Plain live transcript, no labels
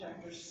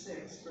chapter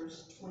 6,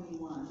 verse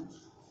 21.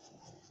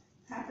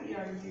 Happy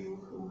are you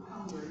who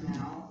hunger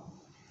now,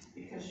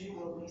 because you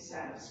will be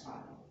satisfied.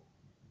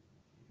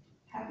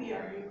 Happy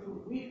are you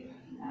who weep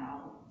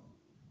now,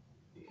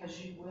 because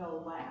you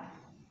will laugh.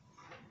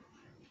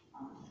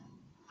 Amen.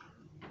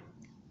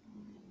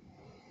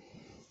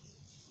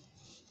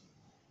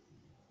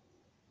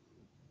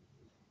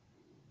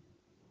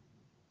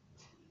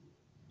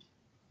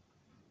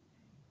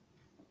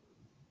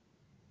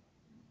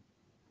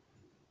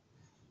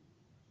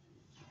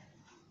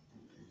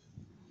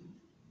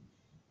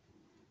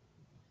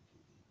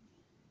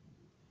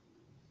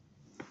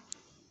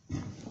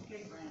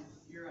 Okay, Grant,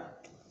 you're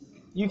up.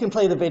 You can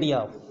play the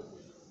video.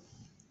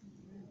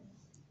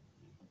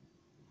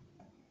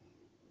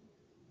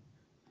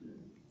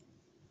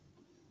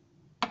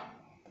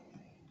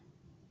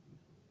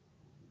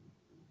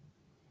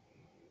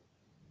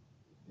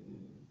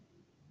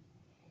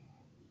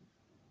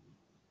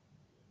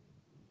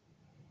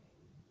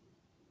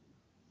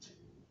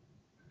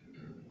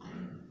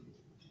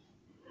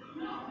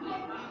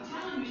 I'm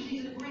telling you,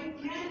 she's a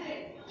great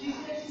candidate. She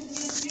says she's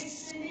against big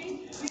spending,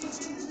 big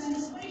business, and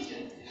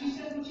inflation. She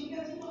says when she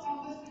gets into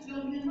office,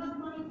 there'll be enough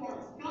money for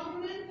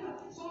government,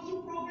 a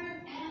social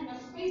program, and a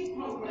space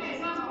program. Hey,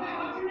 sounds great.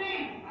 What's your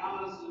name?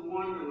 Alice in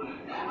Wonderland.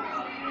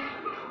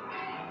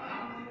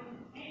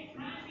 Hey, it's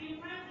nice to be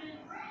present.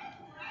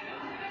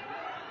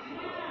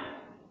 Yeah.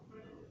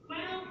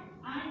 Well,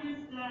 I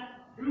just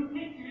drew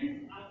pictures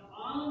of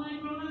all of my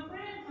grown-up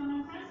friends on my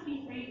Sesame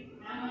Street,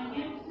 and I'm gonna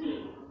give them too.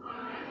 I'm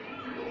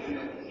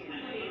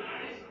gonna be an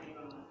artist when I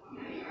grow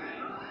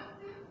up.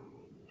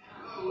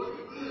 Oh, look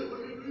at this.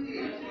 Look at these.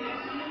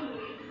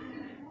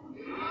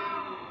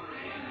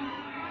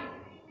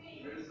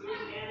 There's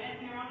Susie. Yeah, that's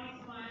her always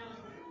smiling.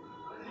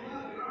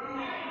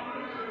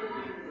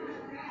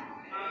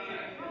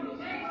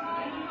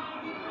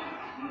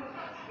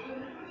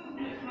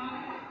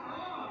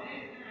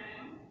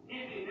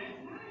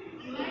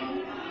 You like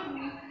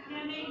music?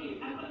 Yeah, thank you.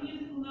 I put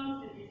musical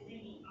notes as you're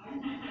singing.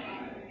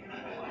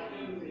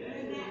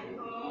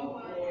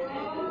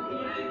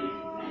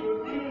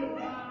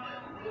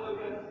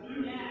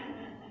 Yeah.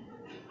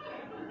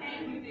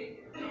 Thank you,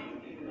 Victor.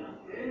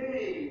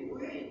 Hey,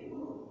 wait.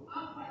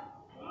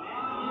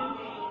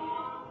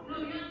 No,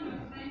 younger.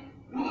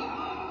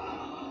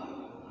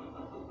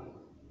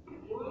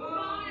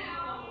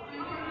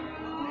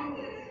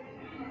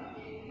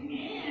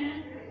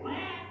 And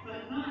last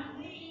but not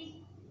least,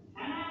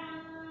 ta-da!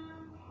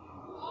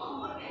 Oh,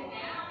 look at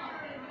that one.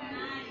 That's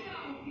nice.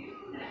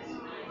 That's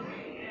nice.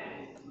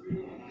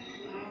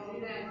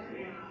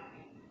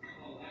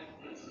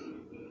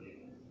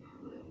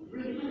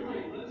 Really nice.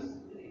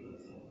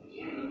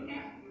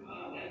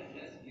 Oh,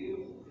 that's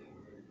beautiful.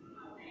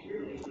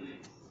 Really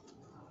nice.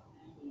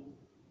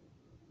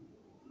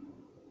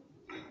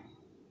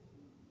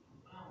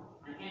 Well,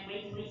 I can't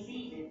wait till he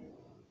sees it.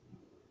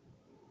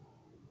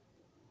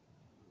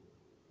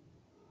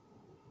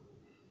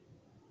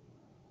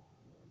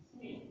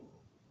 Say,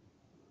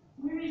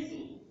 where is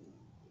he?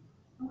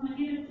 I want to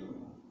give it to him.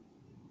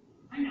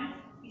 I know,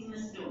 he's in the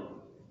store.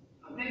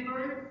 A big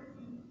bird?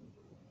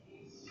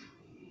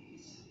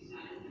 He's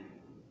not in there.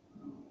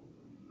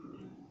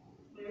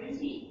 Where is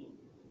he?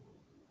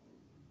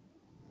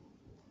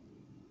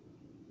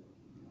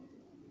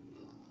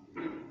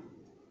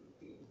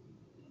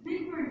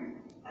 Big Bird,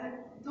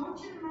 don't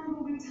you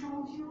remember we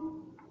told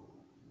you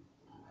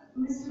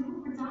Mr.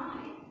 Hooper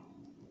died?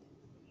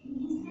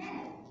 He's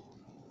dead.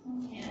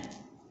 Oh, yeah,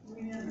 I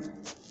remember.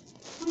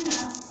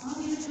 Well, I'll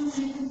give it to him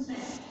when he comes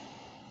back.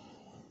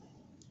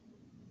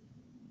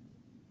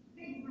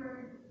 Big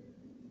Bird,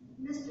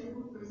 Mr.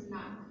 Hooper's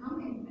not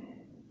coming back.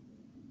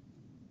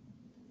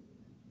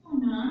 Oh,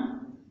 no.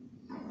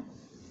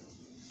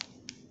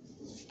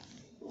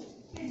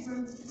 Big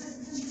Bird,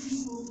 the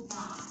people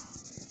die.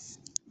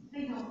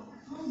 They don't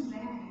come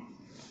back.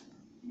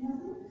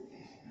 Never?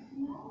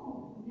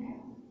 No,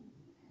 never.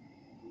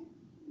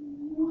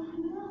 Why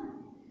not?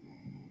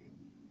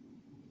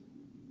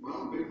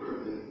 Well, Big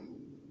Bird,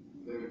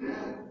 they're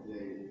dead.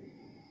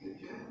 They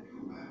can't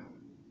come back.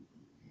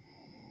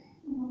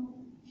 Well,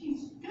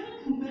 he's gonna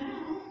come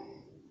back.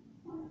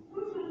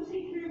 Who's gonna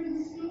take care of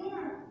the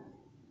store?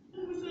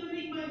 And who's gonna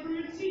make my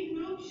birdseed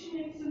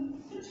milkshakes and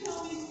tell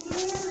me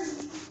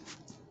stories?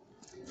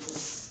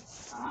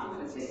 I'm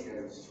going to take care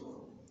of the store.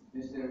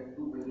 Mr.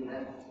 Hooper, he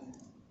left.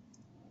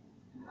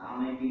 I'll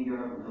make you your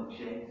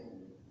milkshakes.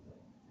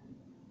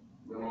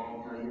 We'll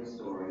all tell you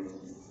stories.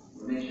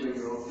 We'll make sure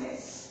you're okay.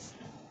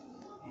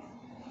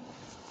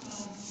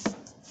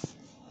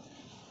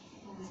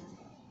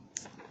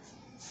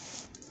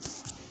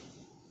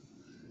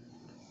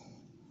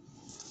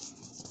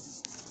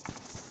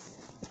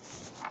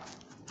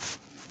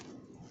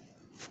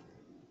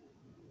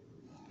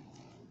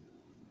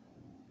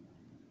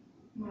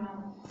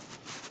 Well,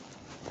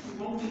 it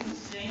won't be the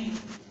same.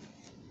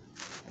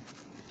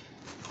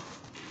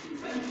 You're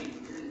right,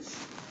 Peter.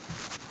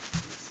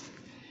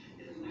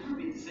 It'll never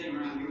be the same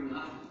around here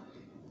without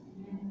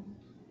him.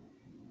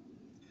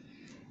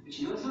 But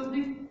you know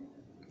something?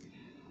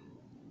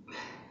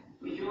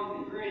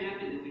 all be very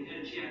happy that we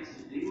had a chance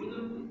to be with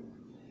him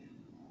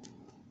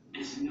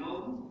and to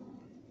know him.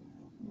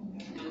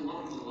 I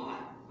love him a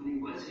lot when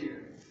he was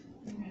here.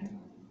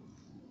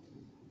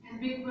 And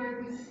Big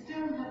Bird, we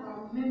still have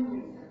our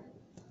memories of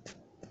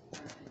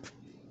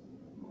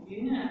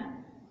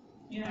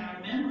Yeah,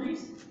 our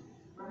memories,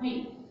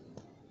 right.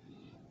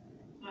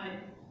 My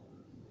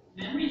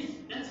memories,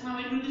 that's how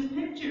I drew this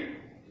picture.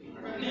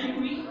 From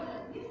memory.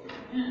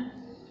 Yeah.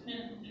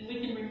 And we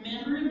can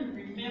remember him and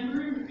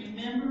remember him and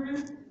remember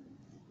him.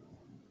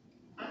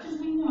 Much as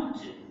we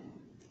want to.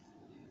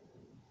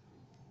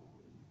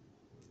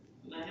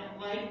 But I don't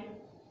like,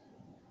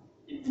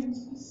 it makes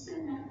me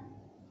sad.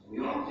 We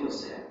all feel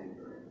sad, Big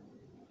Bird.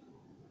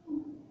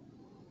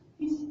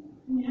 He's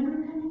never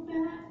coming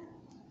back.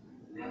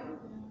 Never.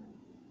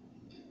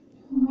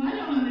 Well, I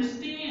don't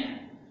understand.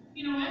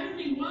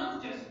 Everything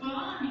was just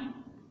fine.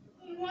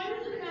 Why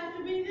does it have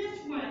to be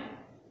this way?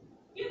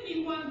 Give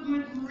me one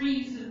good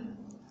reason.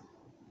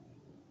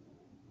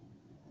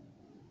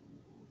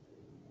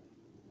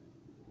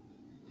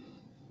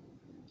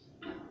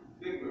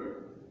 Big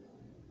Bird.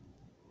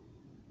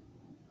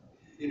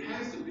 It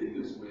has to be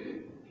this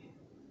way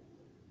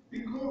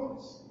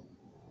because.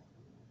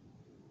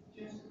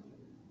 Just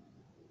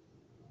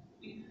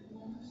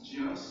because.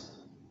 Just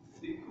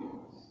because.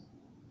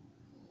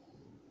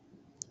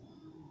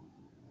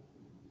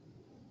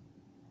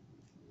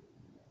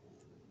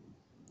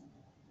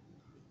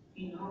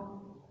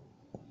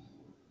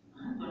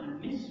 I'm gonna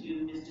miss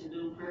you, Mr.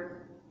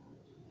 Looper.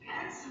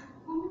 That's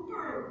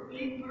Hooper,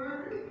 Big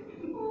Bird.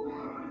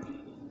 Hooper.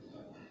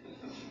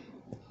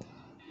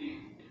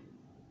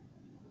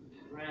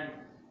 Right.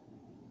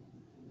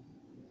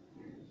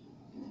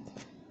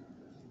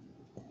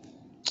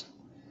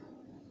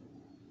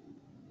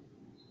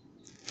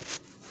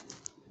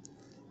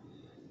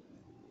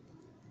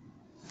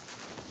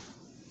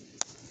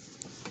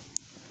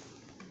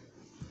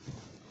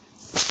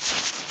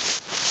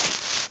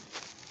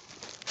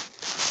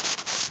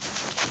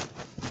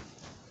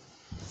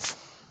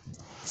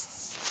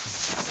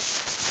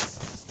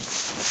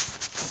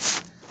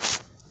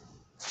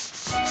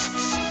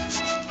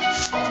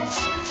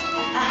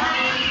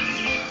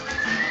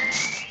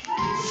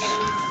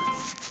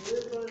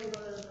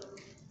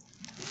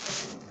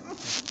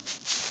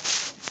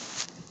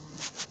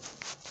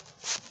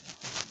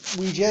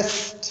 We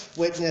just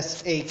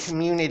witnessed a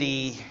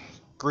community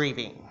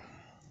grieving.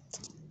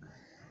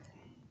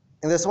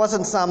 And this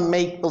wasn't some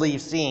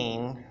make-believe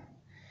scene.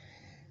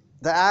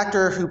 The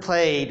actor who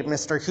played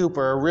Mr.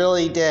 Cooper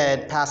really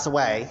did pass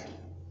away.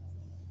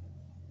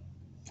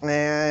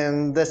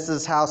 And this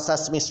is how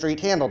Sesame Street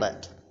handled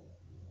it.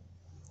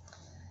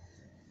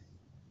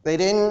 They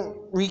didn't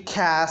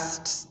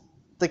recast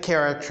the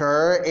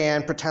character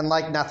and pretend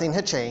like nothing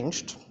had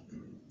changed.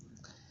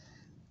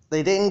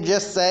 They didn't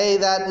just say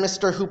that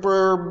Mr.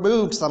 Hooper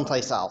moved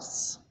someplace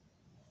else.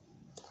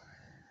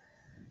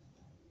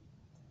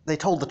 They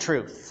told the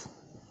truth.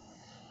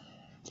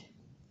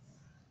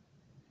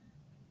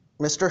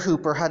 Mr.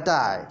 Hooper had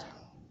died.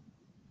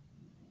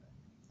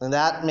 And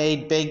that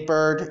made Big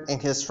Bird and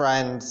his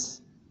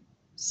friends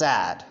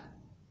sad.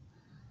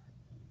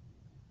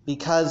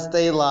 Because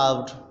they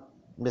loved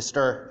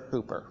Mr.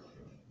 Hooper.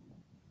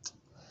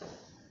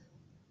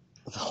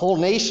 The whole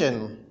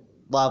nation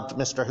loved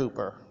Mr.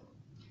 Hooper.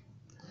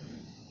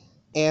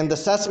 And the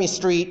Sesame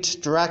Street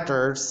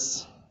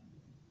directors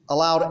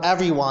allowed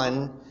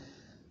everyone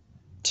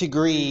to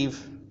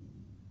grieve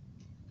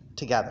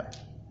together.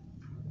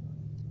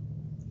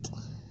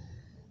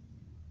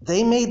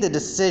 They made the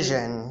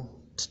decision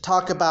to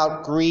talk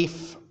about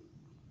grief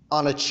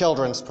on a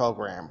children's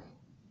program.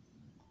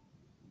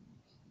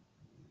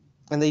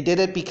 And they did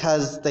it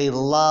because they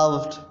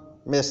loved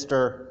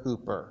Mr.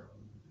 Hooper.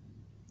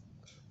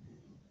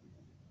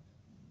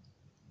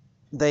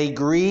 They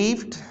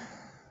grieved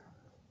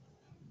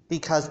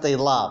because they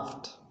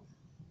loved.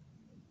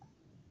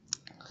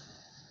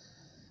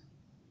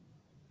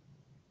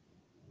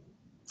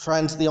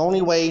 Friends, the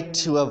only way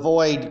to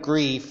avoid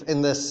grief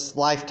in this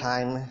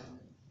lifetime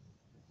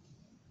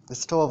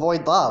is to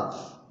avoid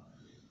love.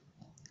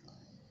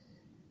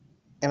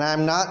 And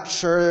I'm not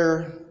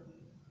sure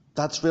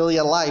that's really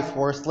a life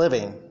worth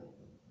living.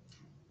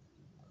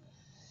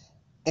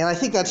 And I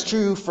think that's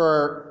true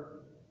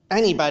for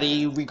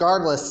anybody,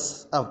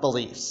 regardless of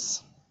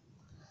beliefs.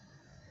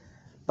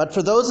 But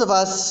for those of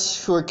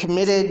us who are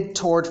committed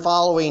toward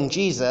following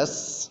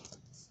Jesus,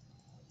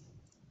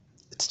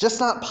 it's just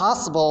not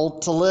possible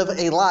to live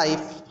a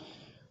life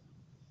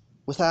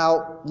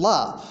without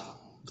love.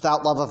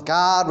 Without love of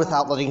God,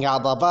 without letting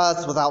God love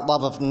us, without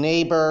love of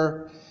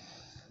neighbor.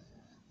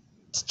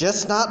 It's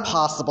just not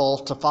possible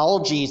to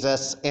follow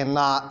Jesus and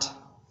not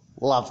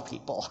love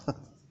people.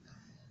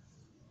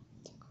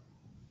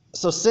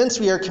 So since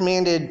we are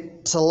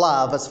commanded to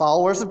love as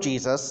followers of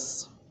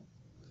Jesus,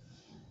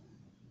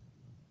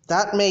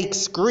 that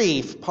makes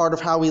grief part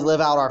of how we live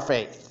out our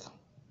faith.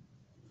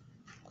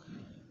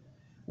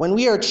 When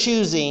we are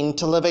choosing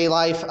to live a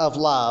life of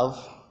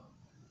love,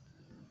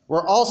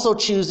 we're also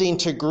choosing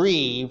to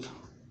grieve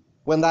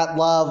when that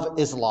love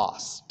is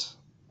lost.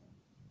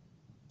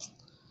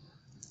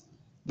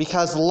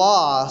 Because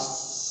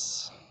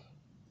loss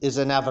is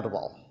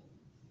inevitable.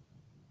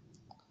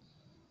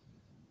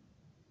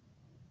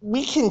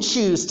 We can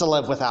choose to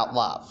live without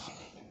love,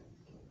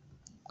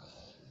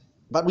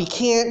 but we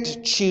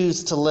can't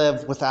choose to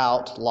live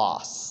without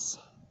loss.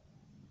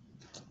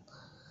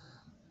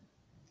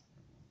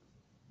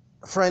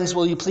 Friends,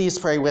 will you please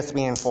pray with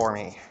me and for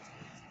me?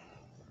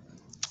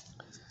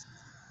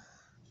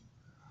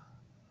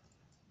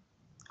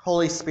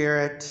 Holy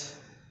Spirit,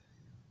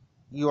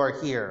 you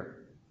are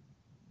here.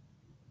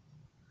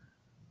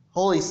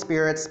 Holy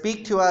Spirit,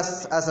 speak to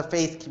us as a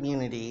faith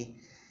community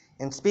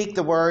and speak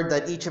the word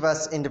that each of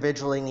us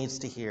individually needs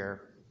to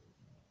hear.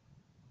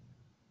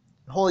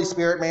 Holy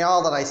Spirit, may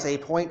all that I say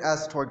point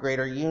us toward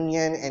greater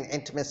union and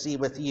intimacy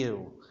with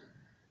you,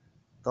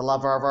 the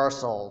lover of our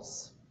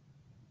souls.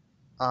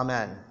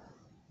 Amen.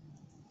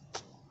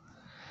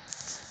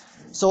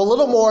 So a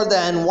little more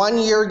than 1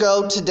 year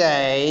ago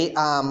today,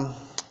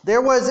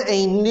 there was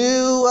a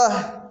new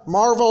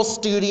Marvel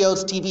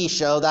Studios TV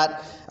show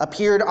that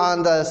appeared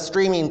on the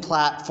streaming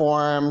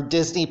platform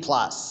Disney+.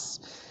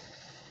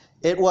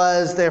 It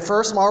was their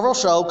first Marvel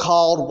show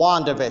called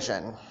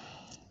WandaVision.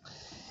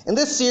 And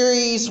this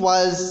series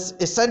was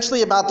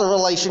essentially about the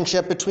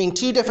relationship between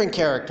two different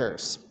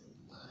characters,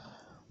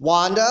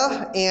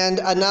 Wanda and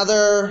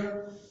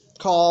another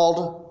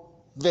called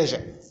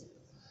Vision.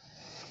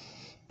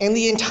 And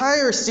the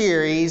entire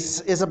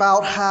series is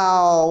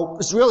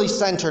really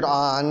centered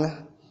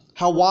on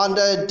how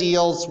Wanda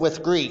deals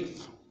with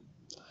grief.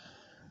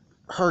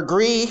 Her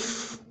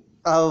grief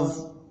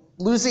of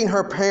losing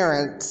her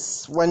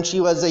parents when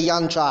she was a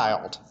young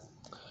child.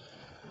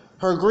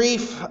 Her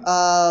grief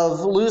of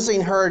losing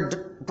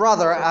her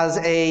brother as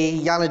a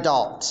young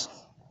adult.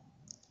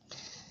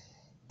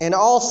 And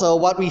also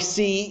what we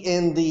see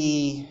in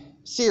the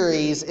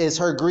series is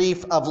her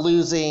grief of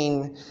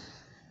losing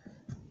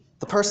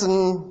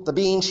the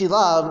being she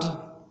loved,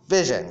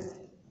 Vision.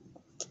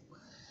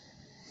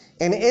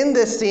 And in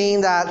this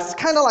scene that's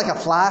kind of like a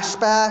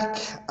flashback,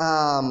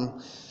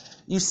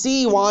 you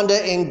see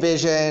Wanda and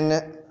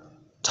Vision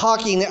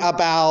talking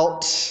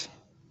about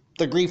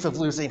the grief of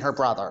losing her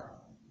brother.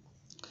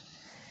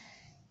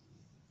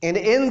 And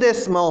in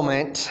this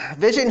moment,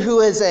 Vision, who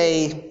is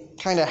a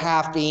kind of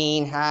half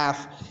being,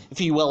 half,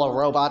 if you will, a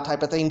robot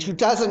type of thing, who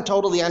doesn't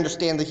totally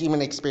understand the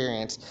human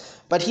experience,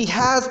 but he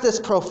has this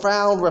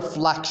profound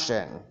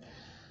reflection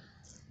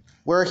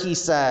where he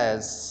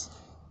says,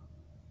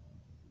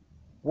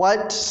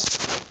 "What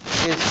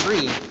is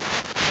grief,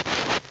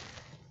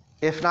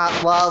 if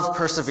not love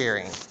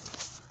persevering?"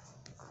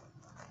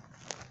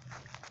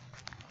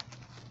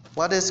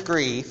 What is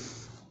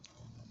grief,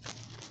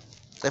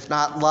 if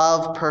not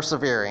love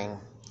persevering?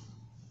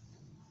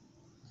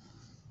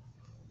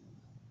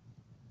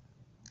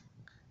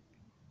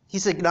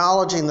 He's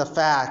acknowledging the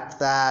fact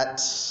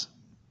that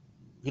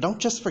you don't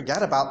just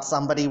forget about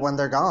somebody when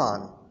they're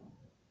gone.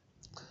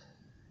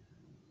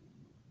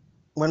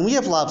 When we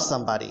have loved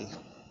somebody,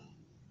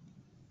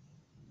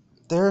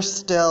 they're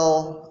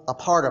still a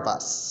part of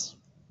us.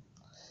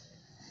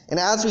 And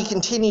as we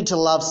continue to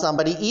love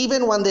somebody,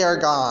 even when they are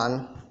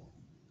gone,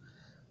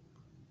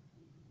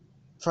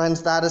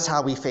 friends, that is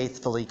how we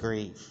faithfully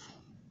grieve.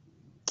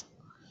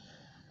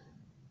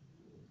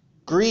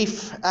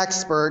 Grief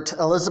expert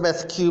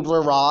Elizabeth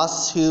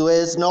Kubler-Ross, who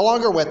is no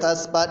longer with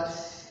us, but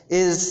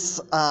is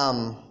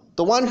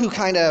the one who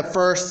kind of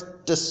first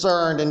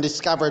discerned and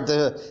discovered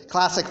the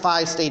classic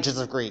 5 stages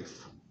of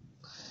grief.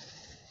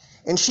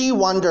 And she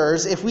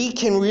wonders if we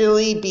can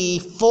really be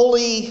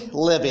fully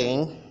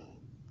living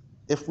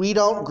if we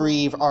don't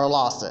grieve our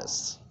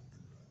losses.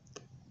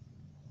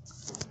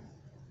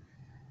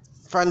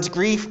 Friends,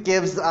 grief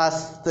gives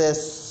us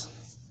this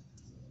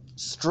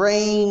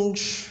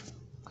strange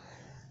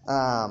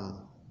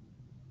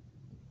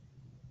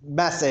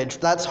message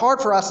that's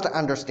hard for us to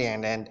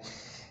understand, and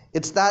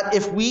it's that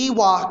if we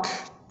walk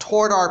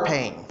toward our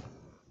pain,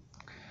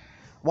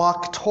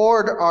 walk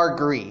toward our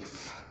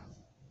grief,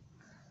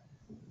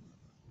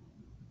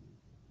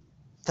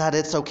 that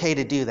it's okay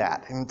to do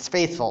that, and it's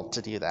faithful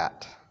to do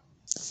that.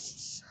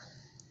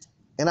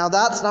 And now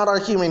that's not our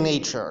human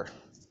nature.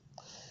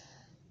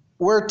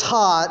 We're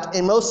taught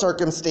in most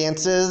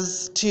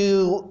circumstances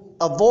to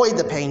avoid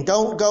the pain,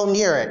 don't go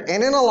near it.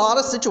 And in a lot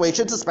of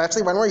situations,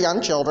 especially when we're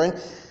young children,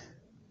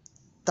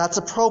 that's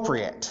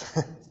appropriate.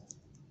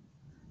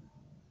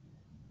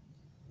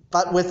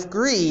 But with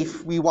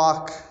grief, we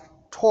walk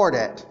toward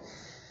it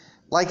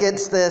like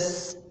it's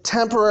this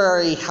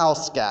temporary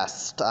house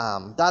guest.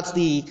 That's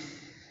the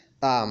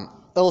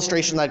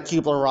illustration that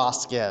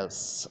Kubler-Ross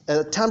gives.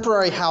 A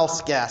temporary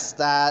house guest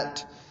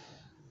that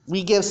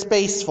we give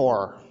space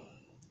for.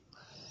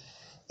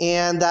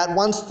 And that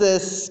once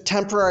this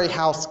temporary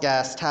house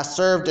guest has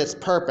served its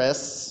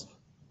purpose,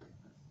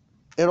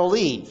 it'll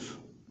leave.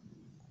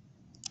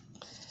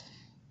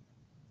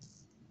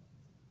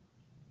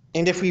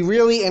 And if we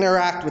really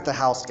interact with the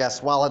house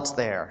guest while it's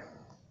there,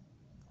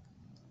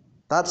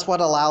 that's what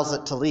allows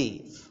it to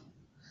leave.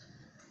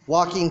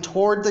 walking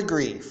toward the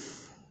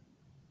grief,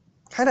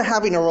 kind of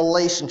having a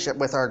relationship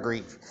with our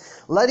grief,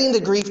 letting the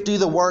grief do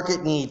the work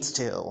it needs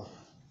to.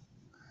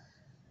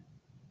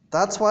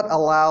 That's what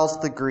allows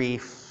the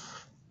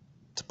grief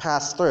to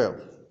pass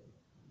through.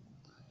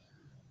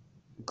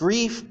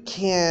 Grief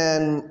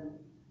can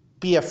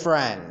be a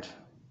friend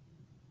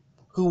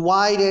who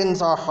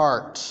widens our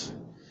heart,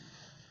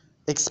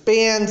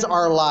 expands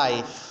our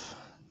life,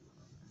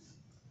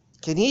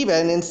 can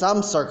even, in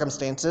some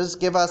circumstances,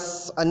 give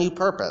us a new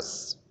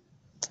purpose.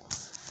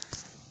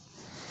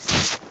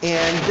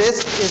 And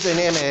this is an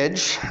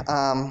image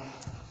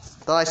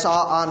that I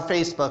saw on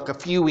Facebook a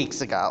few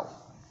weeks ago.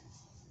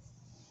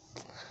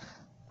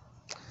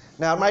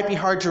 Now, it might be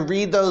hard to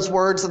read those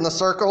words in the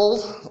circle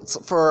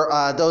for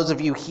those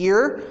of you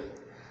here.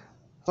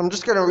 So I'm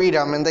just going to read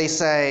them, and they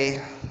say,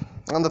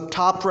 on the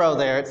top row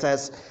there, it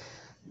says,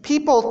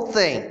 "People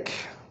think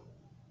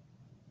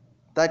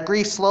that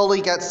grief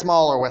slowly gets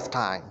smaller with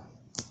time."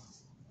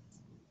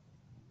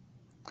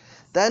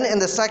 Then in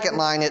the second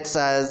line, it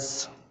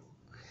says,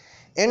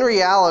 "In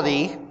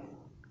reality,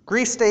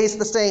 grief stays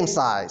the same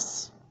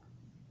size.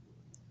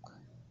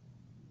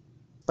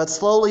 But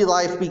slowly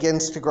life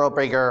begins to grow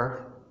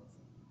bigger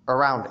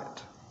around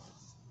it."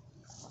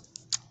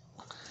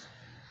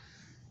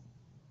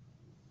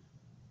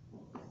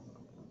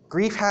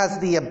 Grief has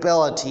the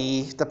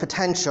ability, the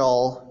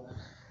potential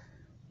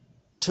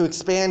to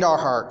expand our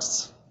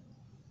hearts,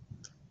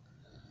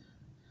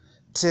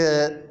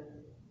 to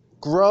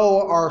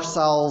grow our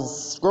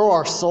souls,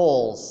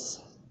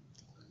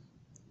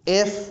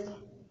 if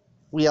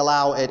we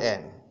allow it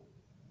in,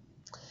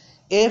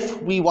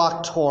 if we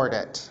walk toward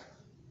it.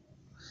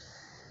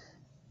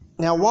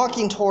 Now,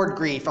 walking toward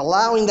grief,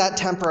 allowing that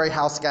temporary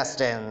house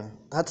guest in,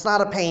 that's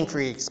not a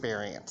pain-free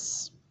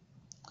experience.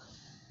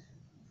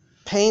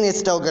 Pain is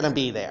still going to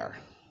be there.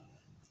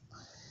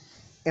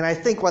 And I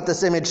think what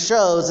this image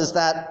shows is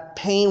that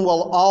pain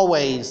will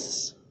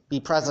always be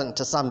present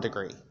to some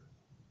degree.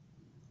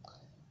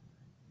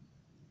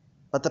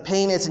 But the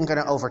pain isn't going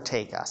to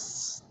overtake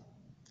us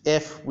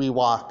if we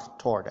walk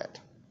toward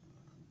it.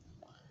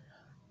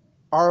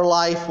 Our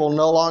life will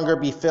no longer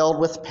be filled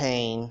with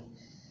pain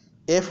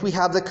if we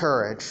have the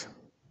courage,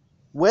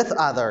 with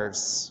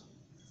others,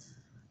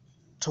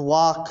 to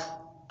walk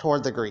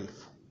toward the grief.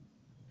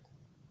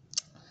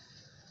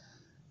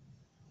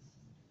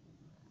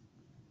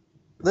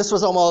 This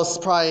was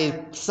almost probably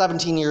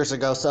 17 years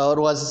ago, so it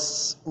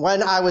was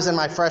when I was in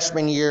my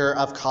freshman year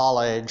of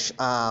college.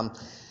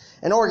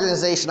 An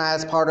organization I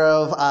was part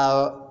of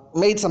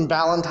made some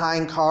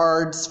Valentine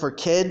cards for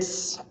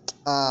kids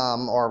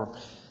or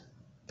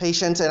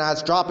patients, and I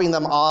was dropping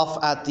them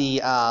off at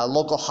the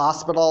local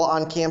hospital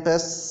on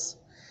campus.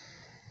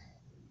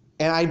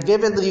 And I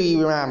vividly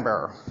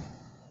remember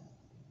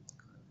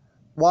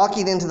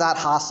walking into that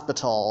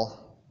hospital,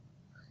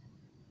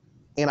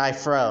 and I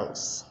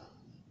froze.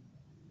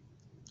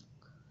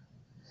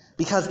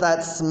 Because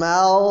that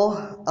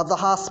smell of the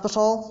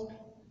hospital,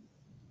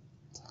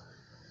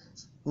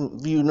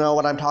 you know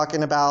what I'm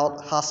talking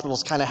about?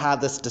 Hospitals kind of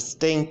have this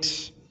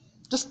distinct,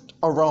 just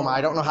aroma. I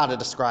don't know how to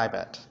describe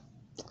it.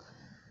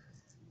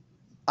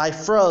 I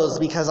froze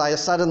because I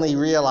suddenly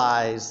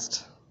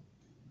realized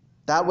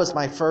that was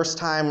my first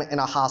time in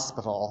a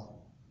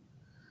hospital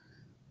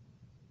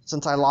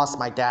since I lost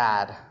my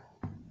dad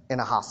in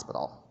a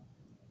hospital.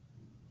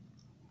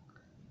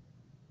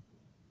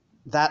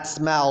 That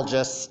smell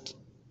just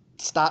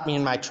stopped me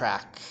in my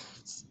track.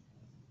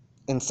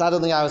 And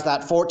suddenly I was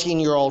that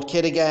 14-year-old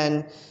kid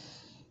again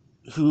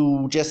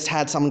who just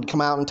had someone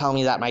come out and tell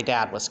me that my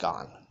dad was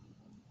gone.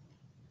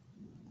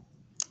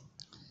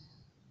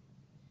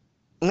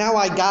 Now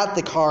I got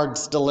the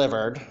cards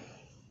delivered,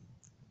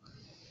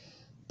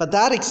 but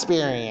that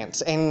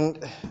experience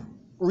and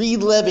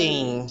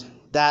reliving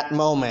that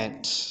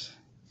moment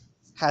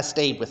has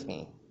stayed with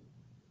me.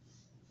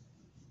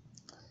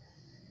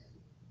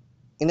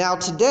 And now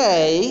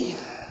today,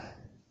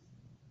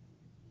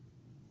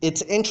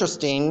 it's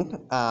interesting,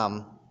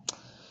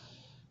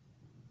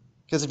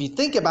 because if you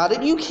think about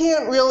it, you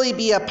can't really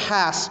be a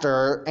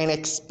pastor and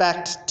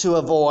expect to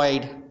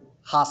avoid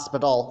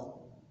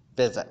hospital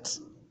visits.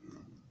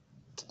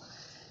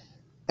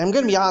 And I'm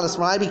going to be honest,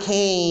 when I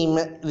became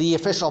the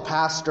official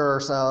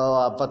pastor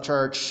of a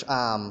church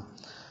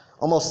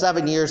almost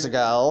 7 years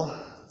ago,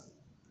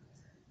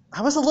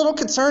 I was a little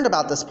concerned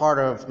about this part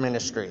of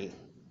ministry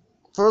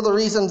for the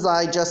reasons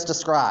I just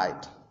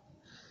described.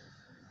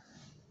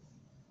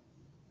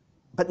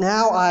 But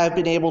now I've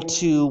been able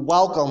to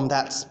welcome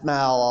that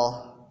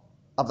smell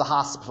of the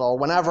hospital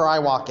whenever I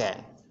walk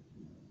in.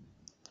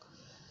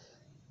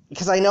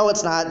 Because I know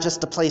it's not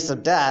just a place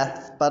of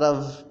death, but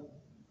of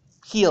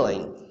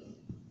healing.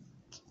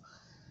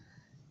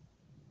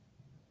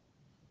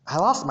 I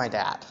lost my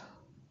dad.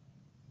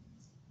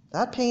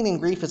 That pain and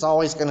grief is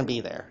always going to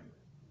be there.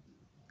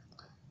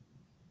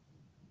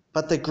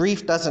 But the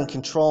grief doesn't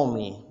control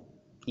me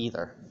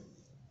either.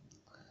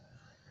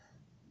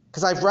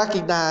 Because I've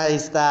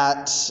recognized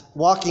that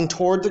walking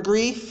toward the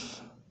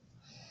grief,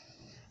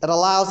 it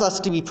allows us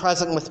to be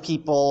present with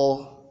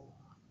people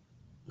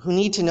who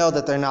need to know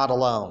that they're not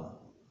alone.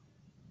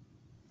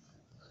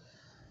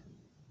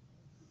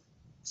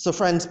 So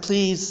friends,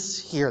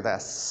 please hear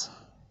this.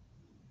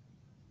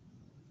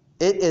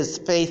 It is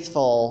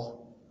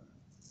faithful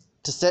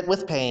to sit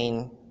with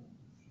pain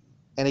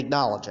and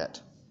acknowledge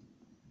it.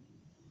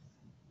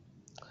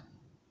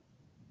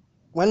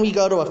 When we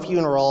go to a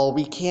funeral,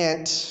 we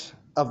can't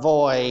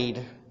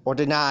avoid or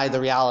deny the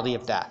reality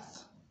of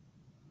death.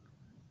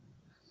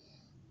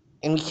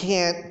 And we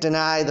can't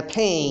deny the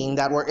pain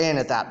that we're in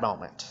at that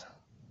moment.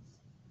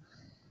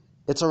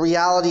 It's a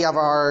reality of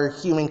our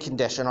human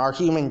condition, our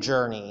human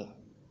journey.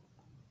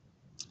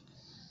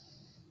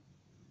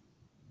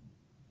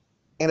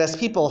 And as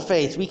people of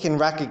faith, we can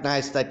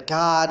recognize that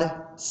God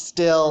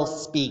still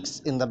speaks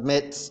in the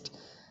midst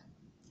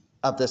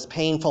of this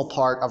painful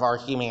part of our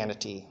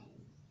humanity.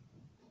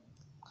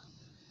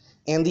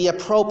 And the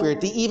appropriate,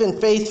 the even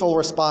faithful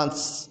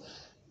response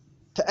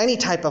to any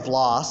type of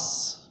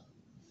loss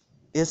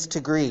is to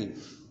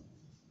grieve.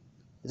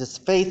 It is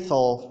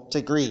faithful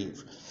to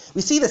grieve.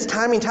 We see this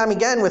time and time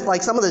again with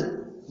some of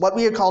what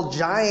we would call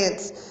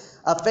giants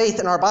of faith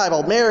in our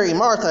Bible. Mary,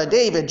 Martha,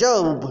 David,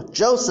 Job,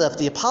 Joseph,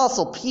 the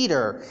Apostle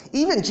Peter,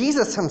 even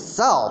Jesus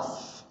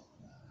himself.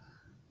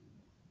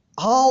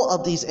 All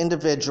of these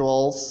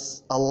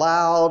individuals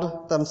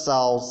allowed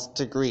themselves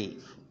to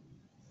grieve.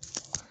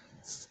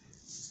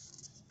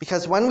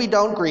 Because when we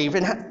don't grieve,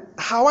 and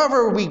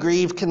however we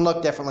grieve can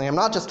look differently. I'm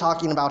not just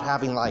talking about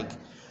having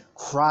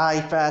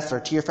cry fest or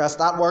tear fest.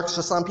 That works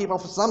for some people.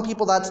 For some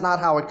people, that's not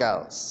how it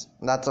goes.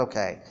 And that's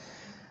okay.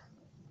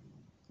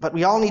 But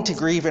we all need to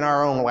grieve in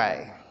our own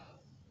way.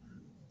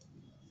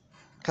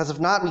 Because if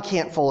not, we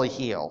can't fully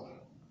heal.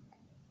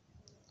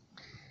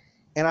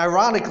 And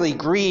ironically,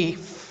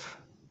 grief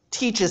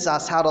teaches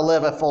us how to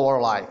live a fuller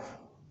life.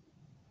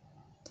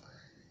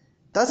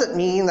 Doesn't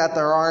mean that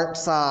there aren't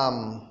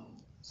some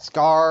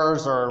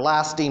scars or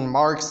lasting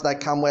marks that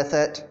come with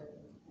it.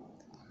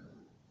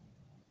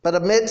 But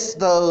amidst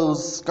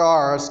those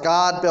scars,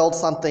 God builds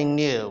something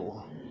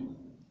new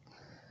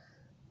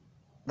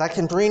that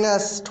can bring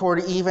us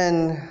toward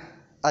even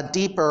a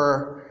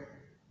deeper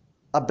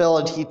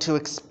ability to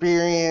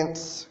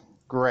experience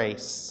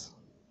grace.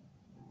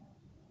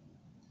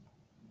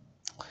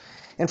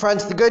 And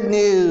friends, the good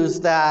news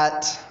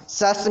that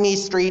Sesame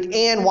Street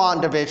and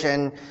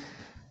WandaVision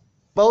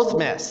both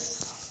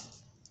miss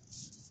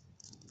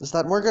is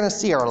that we're going to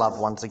see our loved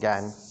ones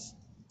again.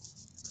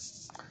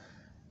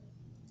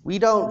 We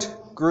don't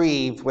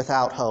grieve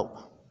without hope.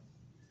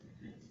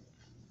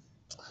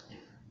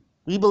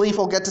 We believe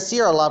we'll get to see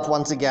our loved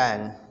ones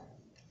again,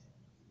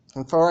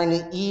 and for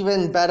an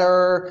even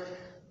better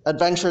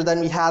adventure than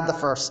we had the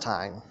first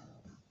time.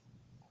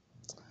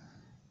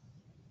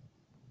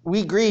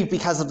 We grieve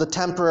because of the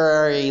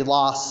temporary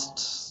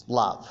lost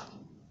love.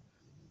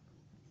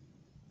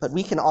 But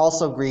we can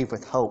also grieve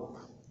with hope.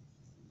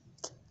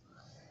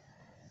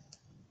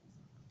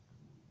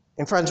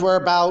 And friends, we're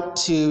about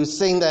to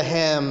sing the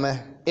hymn,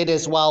 "It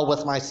Is Well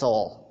With My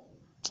Soul."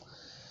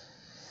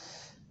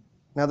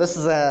 Now this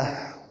is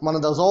one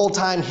of those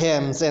old-time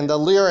hymns, and the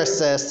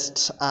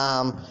lyricist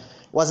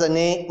was a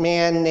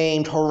man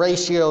named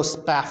Horatio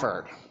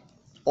Spafford.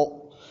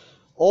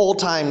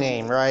 Old-time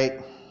name,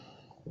 right?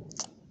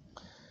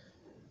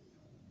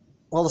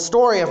 Well, the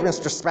story of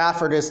Mr.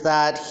 Spafford is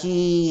that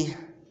he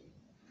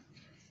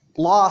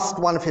lost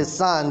one of his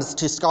sons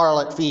to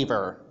scarlet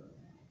fever.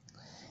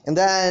 And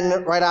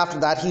then, right after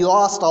that, he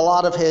lost a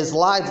lot of his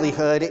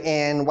livelihood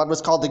in what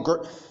was called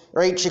the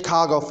Great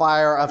Chicago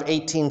Fire of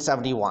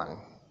 1871.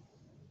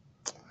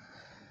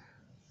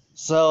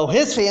 So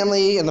his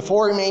family and the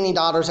 4 remaining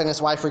daughters and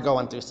his wife were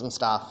going through some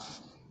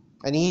stuff.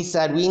 And he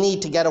said, we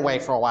need to get away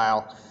for a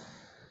while.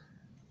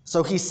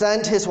 So he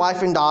sent his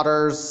wife and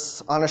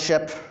daughters on a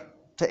ship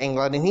to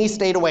England, and he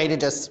stayed away to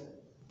just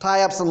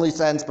tie up some loose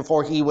ends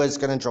before he was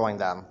going to join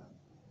them.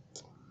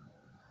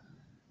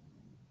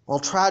 Well,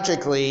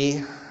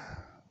 tragically,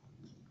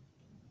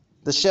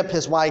 the ship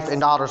his wife and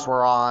daughters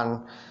were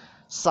on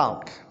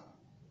sunk.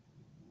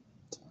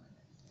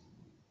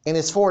 And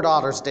his 4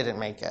 daughters didn't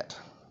make it.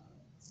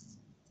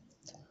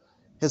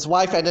 His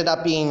wife ended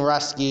up being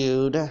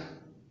rescued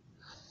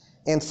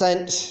and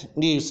sent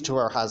news to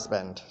her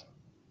husband.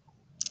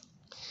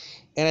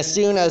 And as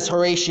soon as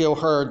Horatio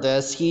heard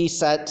this, he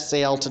set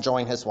sail to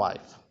join his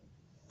wife.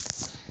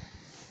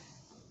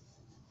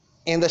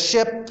 And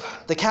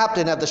the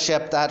captain of the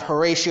ship that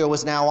Horatio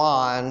was now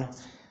on,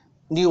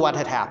 knew what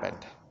had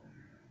happened.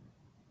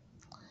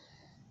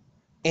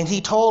 And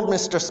he told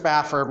Mr.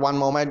 Spafford one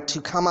moment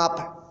to come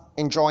up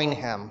and join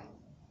him,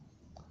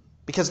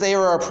 because they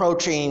were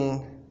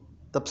approaching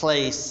the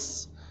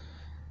place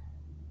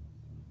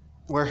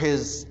where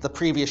the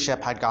previous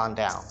ship had gone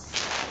down,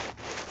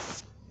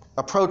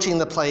 approaching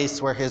the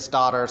place where his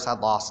daughters had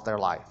lost their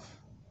life.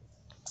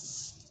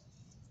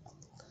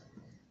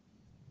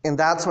 And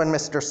that's when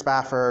Mr.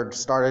 Spafford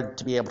started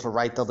to be able to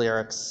write the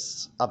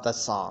lyrics of this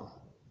song.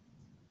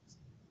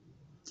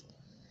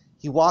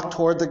 He walked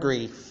toward the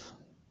grief,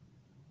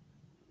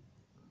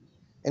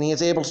 And he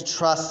is able to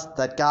trust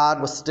that God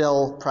was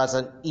still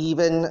present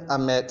even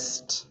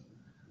amidst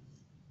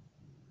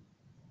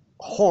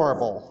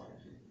horrible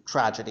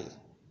tragedy.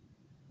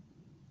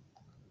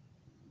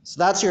 So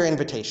that's your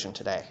invitation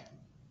today.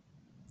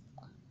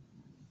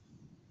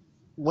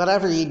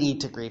 Whatever you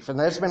need to grieve, and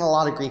there's been a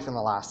lot of grief in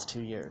the last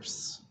 2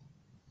 years.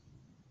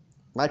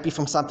 Might be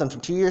from something from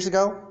 2 years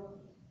ago,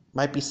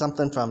 might be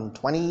something from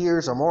 20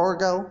 years or more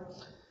ago,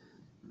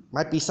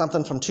 might be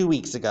something from 2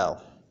 weeks ago.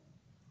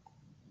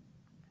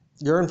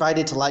 You're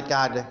invited to let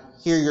God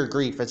hear your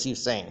grief as you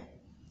sing.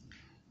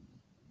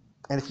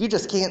 And if you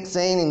just can't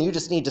sing and you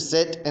just need to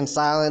sit in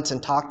silence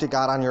and talk to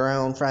God on your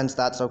own, friends,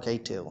 that's okay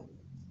too.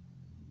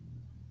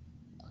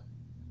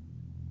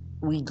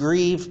 We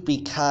grieve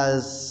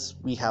because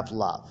we have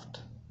loved.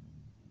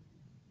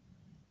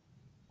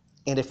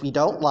 And if we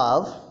don't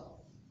love,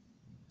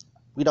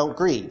 we don't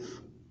grieve.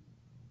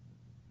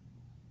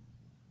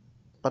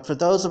 But for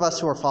those of us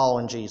who are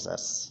following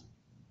Jesus,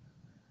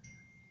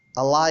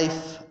 a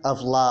life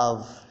of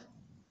love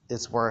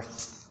is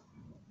worth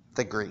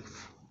the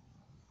grief.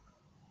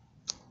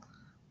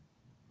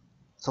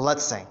 So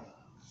let's sing.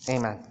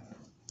 Amen.